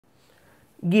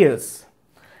Gears.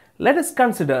 Let us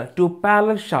consider two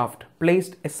parallel shafts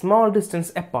placed a small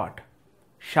distance apart.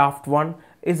 Shaft 1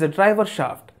 is the driver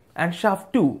shaft and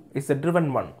shaft 2 is the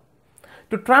driven one.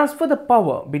 To transfer the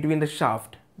power between the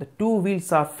shaft, the two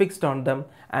wheels are fixed on them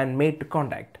and made to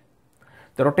contact.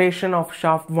 The rotation of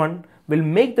shaft 1 will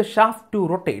make the shaft 2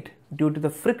 rotate due to the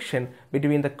friction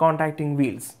between the contacting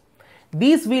wheels.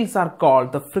 These wheels are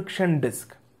called the friction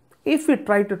disc. If we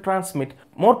try to transmit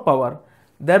more power,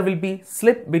 there will be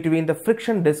slip between the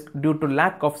friction disc due to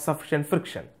lack of sufficient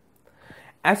friction.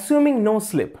 Assuming no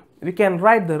slip, we can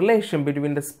write the relation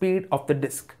between the speed of the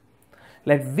disc.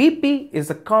 Let Vp is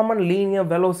the common linear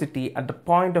velocity at the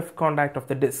point of contact of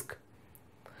the disc.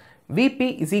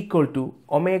 Vp is equal to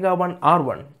omega 1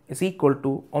 r1 is equal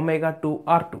to omega 2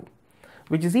 r2,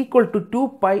 which is equal to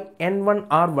 2 pi n1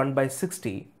 r1 by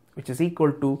 60, which is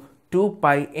equal to 2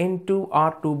 pi n2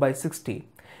 r2 by 60.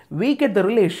 We get the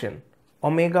relation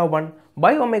omega 1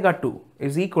 by omega 2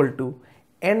 is equal to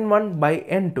n1 by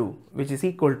n2, which is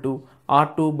equal to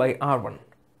r2 by r1,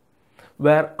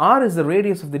 where r is the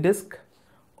radius of the disc,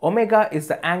 omega is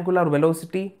the angular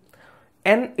velocity,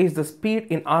 n is the speed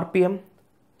in rpm,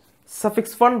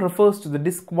 suffix 1 refers to the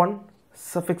disc 1,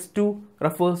 suffix 2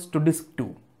 refers to disc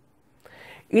 2.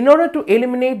 In order to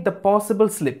eliminate the possible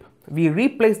slip, we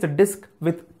replace the disc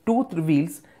with toothed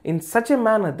wheels in such a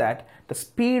manner that the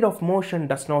speed of motion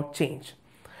does not change.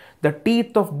 The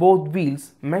teeth of both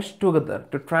wheels mesh together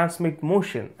to transmit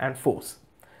motion and force.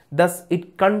 Thus,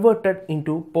 it converted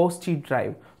into positive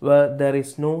drive where there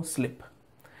is no slip.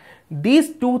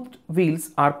 These toothed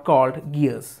wheels are called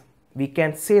gears. We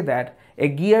can say that a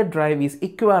gear drive is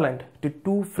equivalent to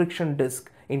two friction discs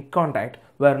in contact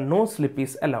where no slip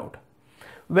is allowed.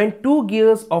 When two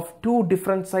gears of two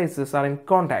different sizes are in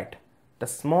contact, the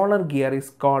smaller gear is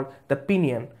called the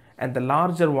pinion and the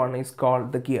larger one is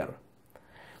called the gear.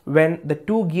 When the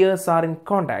two gears are in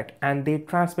contact and they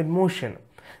transmit motion,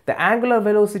 the angular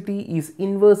velocity is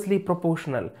inversely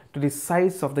proportional to the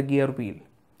size of the gear wheel.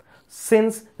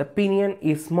 Since the pinion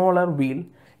is smaller wheel,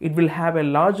 it will have a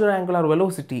larger angular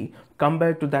velocity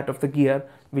compared to that of the gear,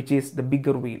 which is the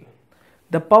bigger wheel.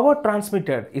 The power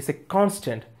transmitted is a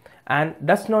constant and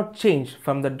does not change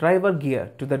from the driver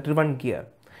gear to the driven gear.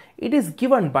 It is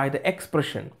given by the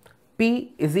expression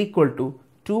P is equal to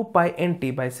 2 pi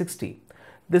nt by 60.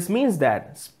 This means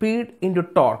that speed into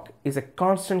torque is a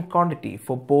constant quantity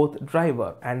for both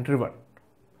driver and driven.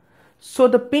 So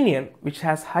the pinion which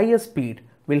has higher speed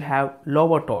will have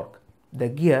lower torque. The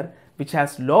gear which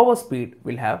has lower speed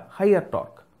will have higher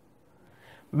torque.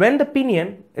 When the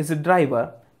pinion is a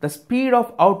driver, the speed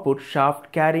of output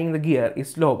shaft carrying the gear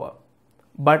is lower,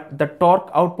 but the torque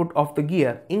output of the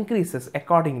gear increases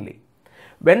accordingly.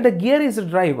 When the gear is a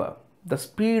driver, the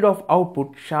speed of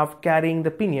output shaft carrying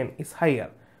the pinion is higher,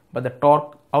 but the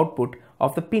torque output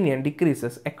of the pinion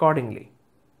decreases accordingly.